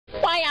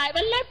I'm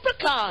a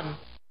leprechaun.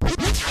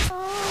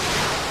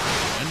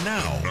 And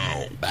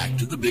now, back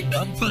to the Big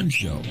Dumb Fun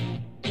Show.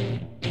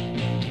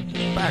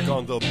 Back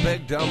on the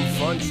Big Dumb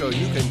Fun Show.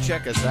 You can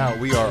check us out.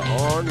 We are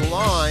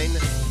online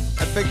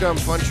at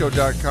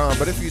BigDumbFunShow.com.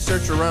 But if you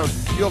search around,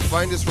 you'll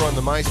find us. We're on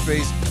the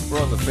MySpace.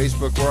 We're on the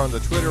Facebook. We're on the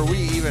Twitter. We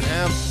even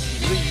have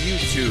the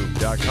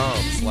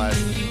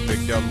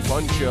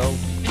YouTube.com/BigDumbFunShow.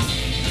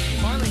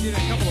 Finally did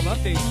a couple of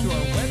updates to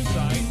our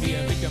website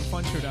via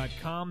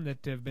BigDumbFunShow.com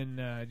that have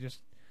been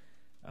just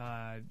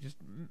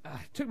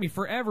took me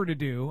forever to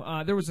do.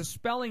 There was a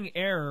spelling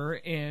error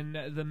in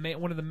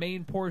one of the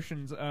main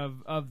portions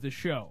of the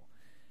show.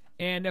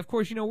 And of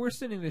course, we're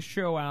sending this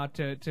show out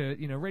to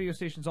radio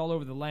stations all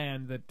over the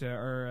land that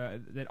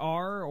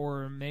are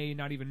or may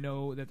not even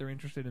know that they're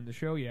interested in the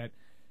show yet.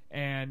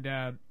 And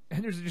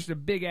there's just a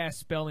big ass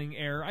spelling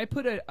error. I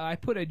put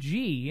a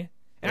G,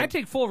 and I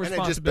take full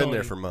responsibility. And it's just been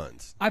there for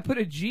months. I put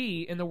a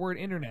G in the word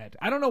internet.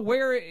 I don't know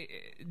where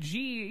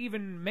G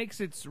even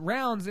makes its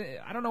rounds.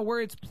 I don't know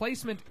where its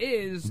placement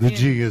is. The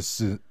G is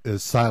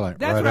silent.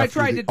 That's right what I after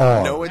tried the to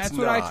R. No, it's That's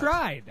not. what I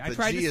tried. I the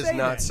tried G to is say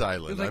not that.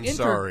 silent. It was like I'm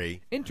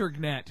sorry.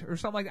 Internet or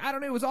something like that. I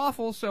don't know. It was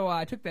awful. So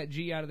I took that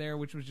G out of there,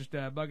 which was just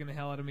bugging the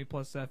hell out of me.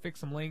 Plus, fix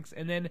some links,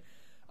 and then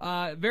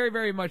very,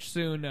 very much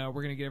soon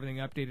we're gonna get everything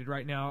updated.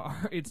 Right now,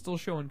 it's still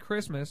showing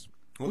Christmas.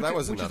 Well, that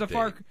was an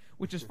update.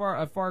 Which is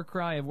a far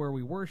cry of where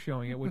we were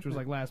showing it, which was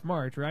like last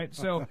March, right?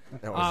 So,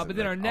 That was but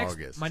then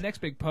August. my next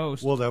big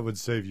post. Well, that would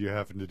save you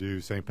having to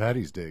do St.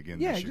 Patty's Day again.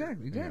 Yeah, this year.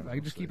 exactly. Yeah, I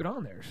can just keep it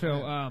on there.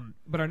 So,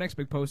 but our next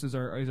big post is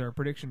our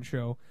prediction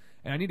show,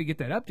 and I need to get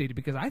that updated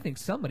because I think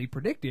somebody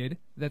predicted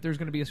that there's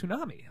going to be a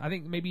tsunami. I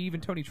think maybe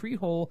even Tony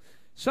Treehole,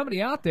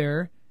 somebody out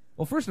there.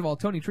 Well, first of all,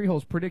 Tony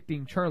Treehole's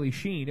predicting Charlie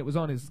Sheen. It was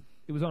on his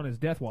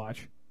death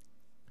watch.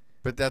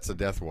 But that's a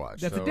death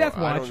watch. That's so a death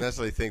watch. I don't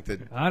necessarily think that.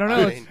 I don't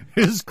know.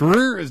 His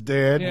career is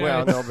dead. Yeah.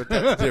 Well, no, but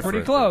that's different.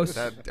 Pretty close.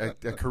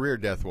 A career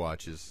death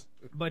watch is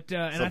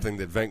something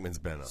that Venkman's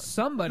been on.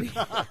 Somebody,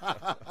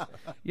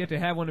 you have to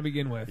have one to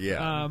begin with.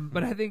 Yeah.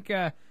 But I think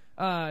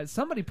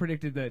somebody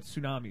predicted the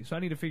tsunami, so I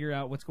need to figure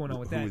out what's going on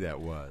with that. Who that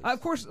was.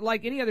 Of course,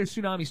 like any other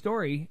tsunami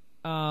story,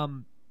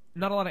 not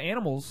a lot of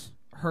animals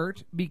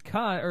hurt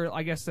because, or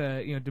I guess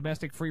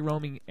domestic free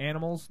roaming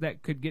animals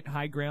that could get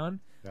high ground.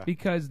 Yeah.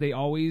 Because they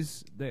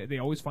always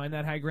find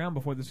that high ground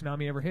before the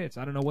tsunami ever hits.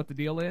 I don't know what the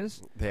deal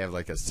is. They have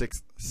like a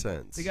sixth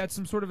sense. They got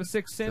some sort of a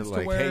sixth sense They're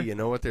like, to where, hey, you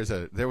know what?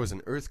 There was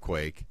an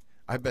earthquake.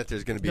 I bet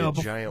there's going to be a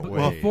giant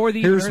wave. Before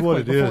the Here's earthquake, what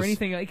it before is.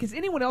 anything, because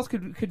anyone else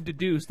could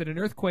deduce that an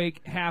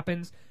earthquake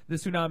happens, the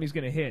tsunami's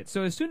going to hit.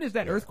 So as soon as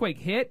that earthquake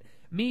hit,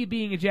 me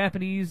being a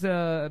Japanese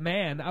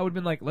man, I would have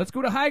been like, let's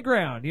go to high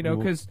ground,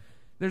 because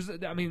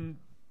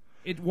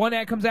one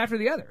that comes after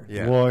the other.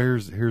 Yeah. Well,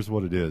 here's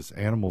what it is.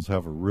 Animals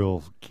have a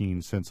real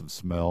keen sense of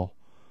smell.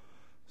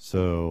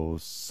 So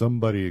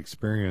somebody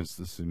experienced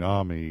the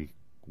tsunami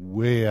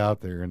way out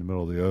there in the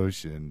middle of the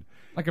ocean.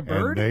 Like a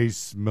bird? And they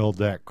smelled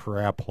that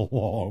crap a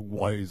long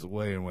ways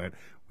away and went,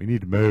 we need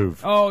to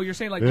move. Oh, you're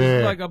saying like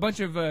a bunch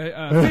of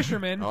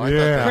fishermen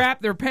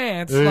crap their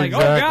pants, like, oh,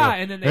 God,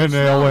 and then they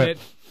smell it.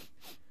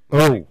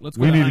 Oh, let's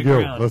go we to need high to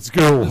go. ground. Let's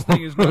go. This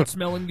thing is not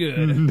smelling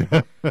good.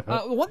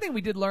 One thing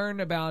we did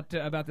learn about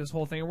this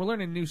whole thing, and we're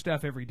learning new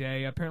stuff every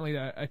day. Apparently,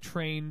 a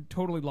train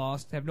totally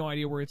lost. Have no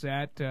idea where it's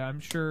at.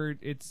 I'm sure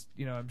it's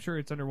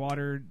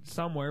underwater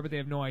somewhere, but they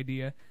have no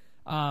idea.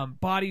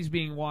 Bodies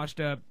being washed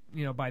up,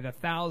 by the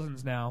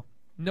thousands now.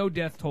 No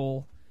death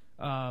toll.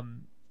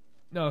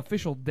 No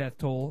official death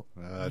toll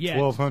yet.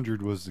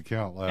 1,200 was the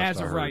count last as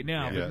I of heard. right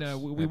now. Yes. But no,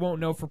 we won't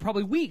know for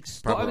probably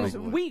weeks.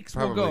 Weeks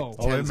will probably go.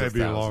 Oh, it may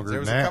be longer There than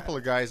was that. a couple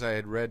of guys I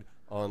had read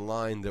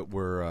online that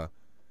were,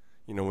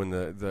 when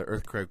the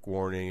earthquake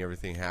warning,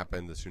 everything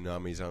happened, the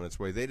tsunami's on its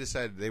way. They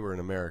decided they were in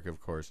America, of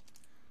course.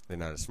 They're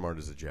not as smart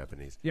as the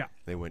Japanese. Yeah.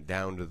 They went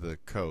down to the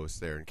coast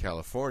there in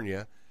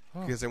California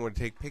because they want to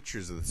take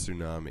pictures of the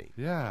tsunami.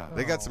 Yeah.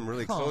 They got some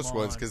really close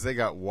ones because they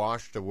got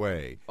washed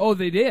away. Oh,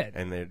 they did.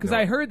 Because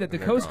I heard that the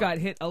they're coast gone. got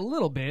hit a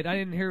little bit. I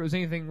didn't hear it was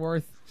anything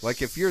worth.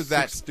 Like if you're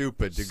that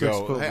stupid to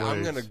go, hey,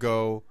 I'm going to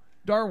go.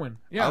 Darwin.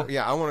 Yeah.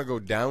 I want to go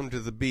down to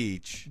the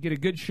beach. Get a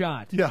good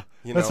shot. Yeah.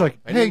 You That's know, like,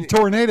 and hey, then-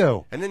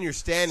 tornado. And then you're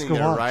standing Let's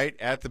go there, on. right,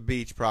 at the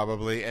beach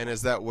probably, and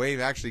as that wave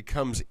actually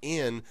comes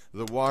in,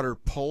 the water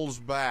pulls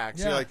back.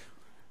 So Yeah. you're like,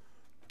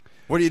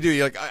 what do you do?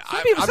 You're like,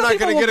 I'm some not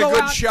people going to get a will go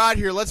good out- shot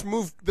here. Let's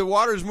move. The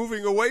water's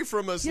moving away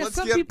from us. Yeah, Let's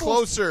some get people-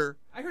 closer.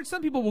 I heard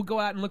some people will go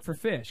out and look for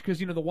fish because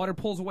the water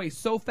pulls away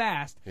so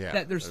fast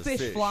that there's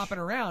fish flopping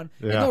around,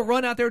 and they'll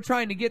run out there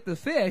trying to get the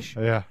fish.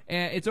 Yeah.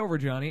 And it's over,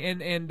 Johnny.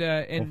 And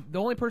the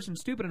only person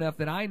stupid enough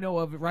that I know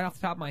of, right off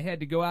the top of my head,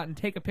 to go out and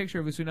take a picture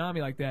of a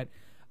tsunami like that.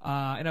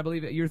 And I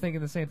believe that you're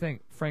thinking the same thing,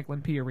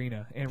 Franklin P.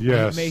 Arena. And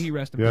Yes. may he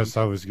rest in Yes, peace.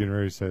 I was getting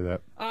ready to say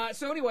that.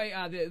 So anyway,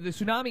 the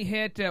tsunami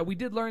hit. We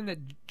did learn that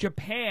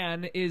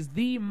Japan is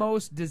the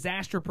most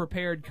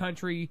disaster-prepared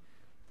country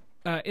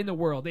in the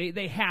world.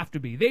 They have to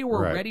be. They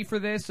were Right. ready for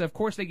this. Of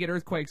course, they get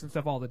earthquakes and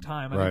stuff all the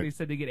time. I Right. think they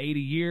said they get 8 a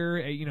year,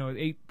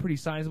 8 pretty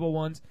sizable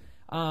ones.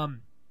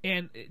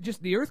 And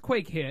just the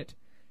earthquake hit,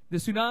 the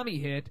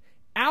tsunami hit,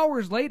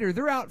 hours later,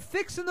 they're out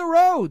fixing the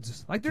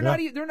roads. Like they're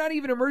Yeah. they're not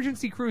even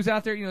emergency crews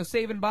out there,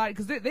 saving bodies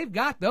because they've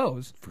got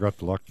those. Forgot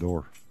to lock the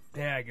door.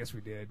 Yeah, I guess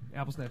we did.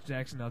 Apple Snatch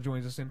Jackson now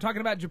joins us in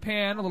talking about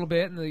Japan a little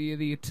bit and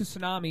the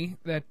tsunami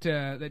that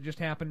just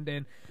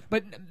happened.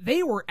 But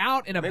they were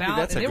out and about. Maybe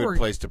that's and a they good were,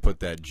 place to put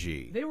that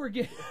G. They were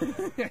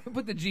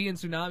put the G in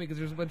tsunami because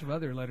there's a bunch of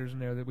other letters in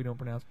there that we don't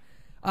pronounce.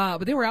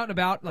 But they were out and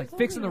about, like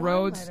fixing the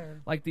roads,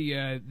 like the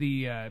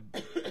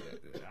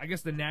I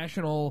guess the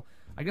national,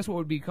 I guess what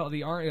would be called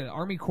the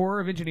Army Corps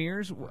of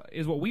Engineers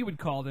is what we would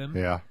call them.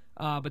 Yeah.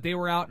 But they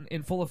were out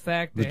in full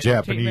effect. The They had tape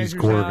Japanese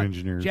measures Corps of out.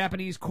 Engineers.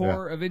 Japanese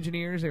Corps of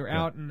Engineers. They were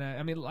out, and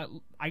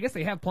I guess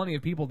they have plenty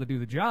of people to do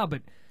the job.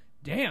 But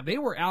damn, they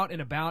were out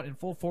and about in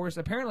full force.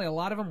 Apparently, a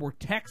lot of them were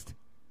text.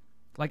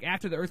 Like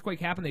after the earthquake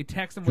happened, they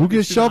text them. You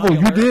get shovel,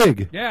 you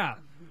dig. Yeah.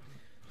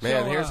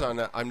 Man, So, here's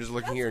on. I'm just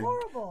looking here.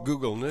 horrible.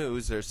 Google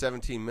News. There's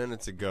 17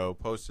 minutes ago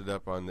posted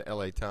up on the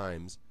L.A.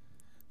 Times.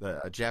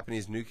 A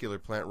Japanese nuclear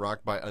plant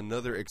rocked by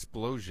another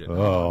explosion.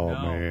 Oh,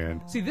 no.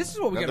 man. See, this is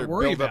what we got to Another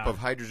worry buildup about. of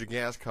hydrogen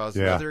gas caused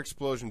Yeah. another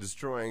explosion,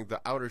 destroying the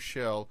outer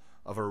shell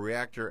of a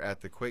reactor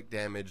at the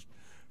quake-damaged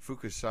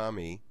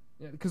Fukushima.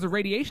 Because the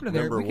radiation of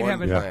there, Number we could one have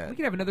plant. we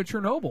could have another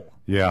Chernobyl.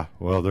 Yeah,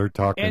 well, they're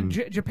talking. And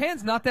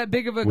Japan's not that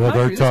big of a Well, country.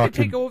 they're This could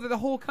talking- take over the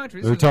whole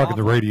country. This they're is talking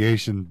the awful.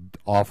 radiation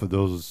off of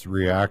those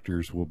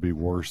reactors will be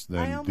worse I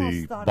than almost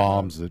the thought it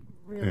bombs was that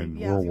really, in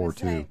yeah, I was World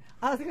gonna War II. say-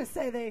 I was going to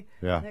say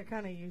Yeah. they're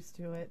kind of used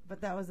to it, but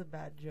that was a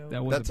bad joke.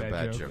 That was That's a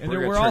bad joke. And We're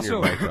there gonna were turn your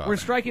also mic off. we're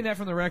striking that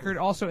from the record.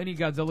 Also, any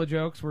Godzilla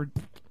jokes were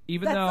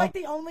even That's though like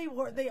the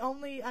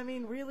only I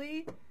mean,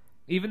 really?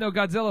 even though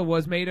Godzilla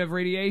was made of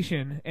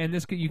radiation, and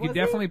this could, you could Was he?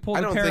 definitely pull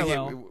I the don't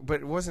parallel. think it, but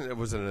it wasn't. It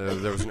was there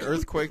was an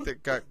earthquake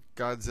that got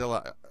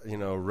Godzilla,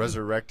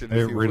 resurrected. It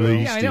if you will.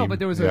 released- Yeah, I know, but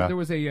there was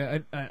Yeah.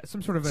 a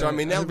some sort of So I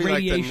mean, that'll be like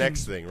radiation. the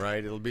next thing,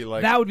 right? It'll be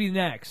like That would be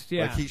next.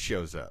 Yeah. like he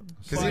shows up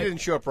because he But- didn't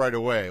show up right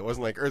away. It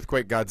wasn't like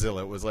earthquake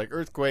Godzilla. It was like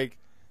earthquake,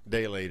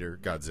 day later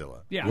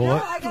Godzilla. yeah.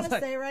 Well, I gotta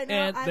say right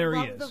now, And I there he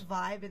love is. the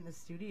vibe in the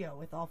studio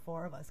with all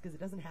four of us because it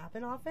doesn't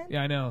happen often.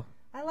 Yeah, I know.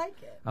 I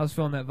like it. I was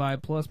feeling that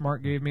vibe. Plus,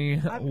 Mark gave me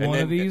I'm- one And of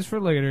then- these for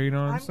later. You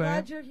know what I'm I'm saying?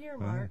 glad you're here,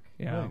 Mark.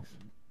 Yeah. Thanks.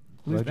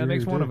 At Glad least that you're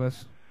makes here, one too. of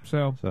us.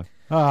 So.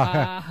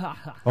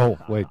 Oh,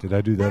 wait, did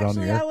I do that on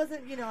Actually, the air? I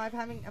wasn't.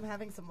 I'm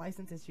having some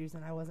license issues,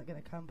 and I wasn't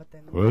going to come. But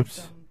then Whoops.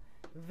 some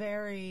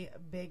very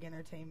big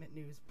entertainment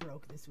news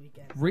broke this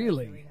weekend. So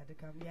Really? I had to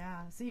come.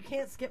 Yeah. So you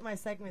can't skip my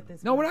segment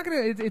this. No, week. we're not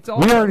gonna. It's all.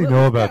 We already look,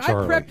 know about I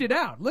Charlie. prepped it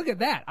out. Look at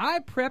that. I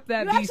prepped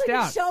that You beast actually did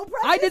out. show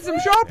prep I did this some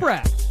week? show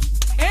prep,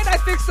 and I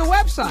fixed the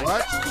website.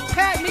 What?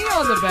 Pat me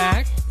on the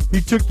back. He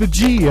took the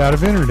G out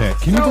of internet.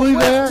 Can you So believe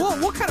that?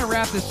 we'll kind of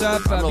wrap this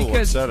up I'm a little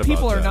because upset about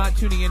people are that. not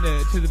tuning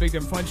into the Big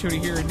Dumb Fun Show to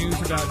hear news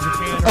about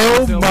Japan or Oh,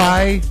 Brazil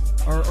my.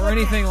 or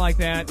anything like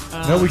that.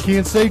 No, we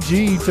can't say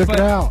G. He took But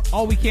it out.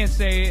 all we can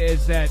say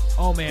is that,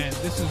 oh man,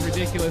 this is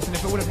ridiculous. And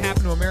if it would have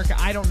happened to America,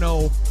 I don't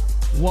know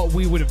what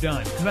we would have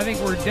done. Because I think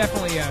we're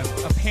definitely a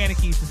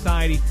panicky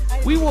society.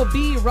 We will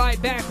be right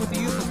back with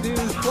the useless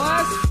news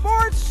plus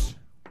sports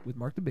with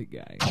Mark the Big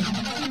Guy.